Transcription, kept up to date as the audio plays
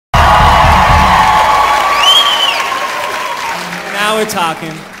we're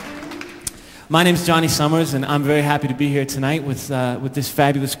talking. My name's Johnny Summers, and I'm very happy to be here tonight with this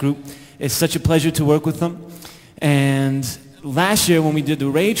fabulous group. It's such a pleasure to work with them. And last year when we did the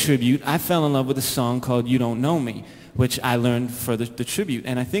Ray tribute, I fell in love with a song called You Don't Know Me, which I learned for the tribute.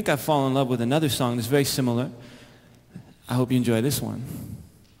 And I think I've fallen in love with another song that's very similar. I hope you enjoy this one.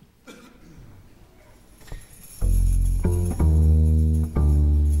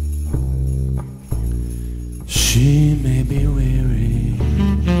 She may be weary,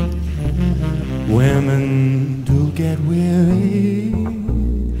 women do get weary,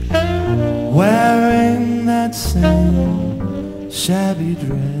 wearing that same shabby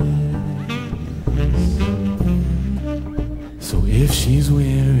dress. So if she's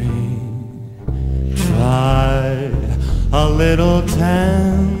weary, try a little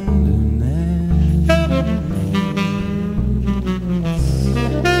tenderness.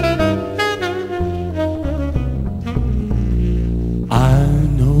 I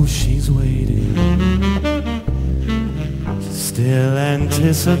know she's waiting, still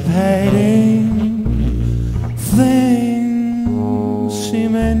anticipating things she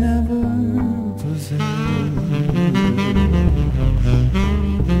may never possess.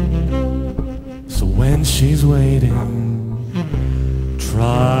 So when she's waiting,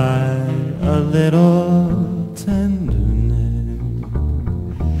 try a little tenderness.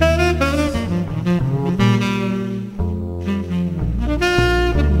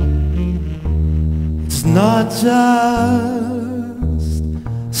 It's not just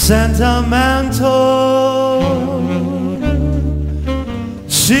sentimental.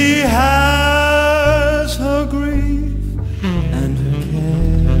 She has her grief and her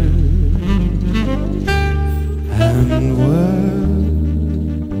care, and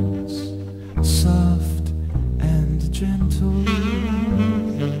words soft and gentle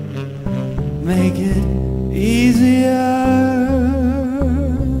make it easier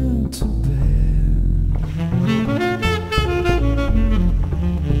to bear.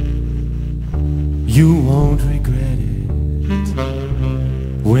 You won't regret it.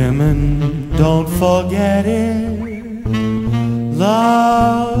 Women don't forget it.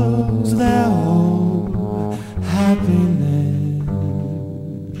 Love's their whole happiness.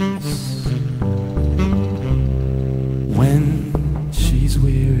 When she's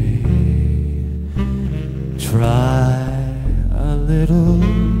weary, try a little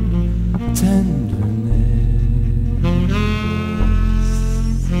tenderness.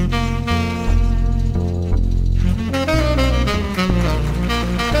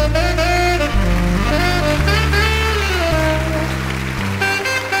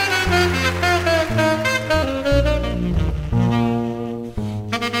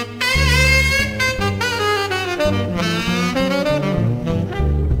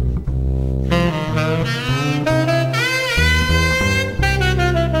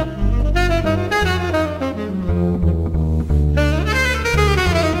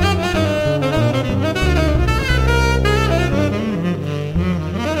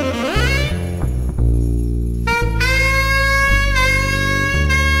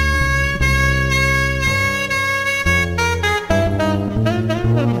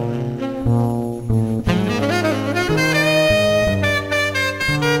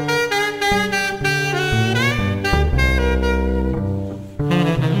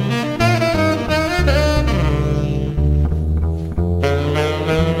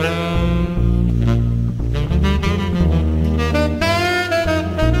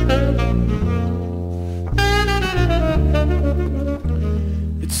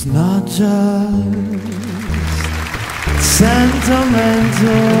 It's not just sentimental.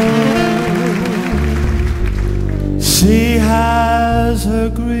 She has her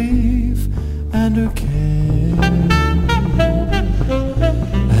grief and her care,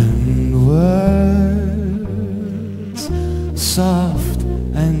 and words soft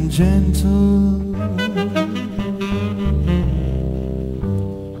and gentle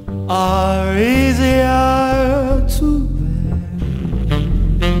are easier to bear.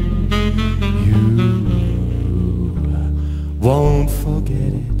 Won't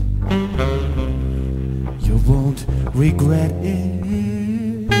forget it, you won't regret it.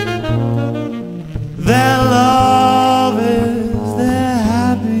 Their love is their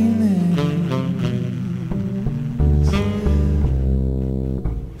happiness.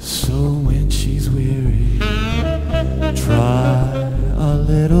 So when she's weary, try a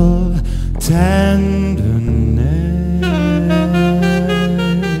little tenderness.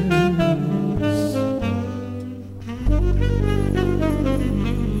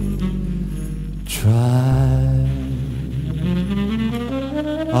 Try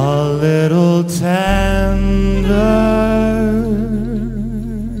a little tenderness.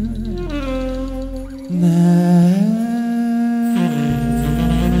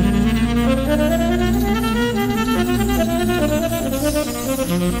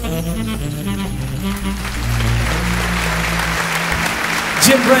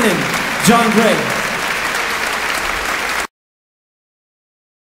 Jim Brenan, John Gray.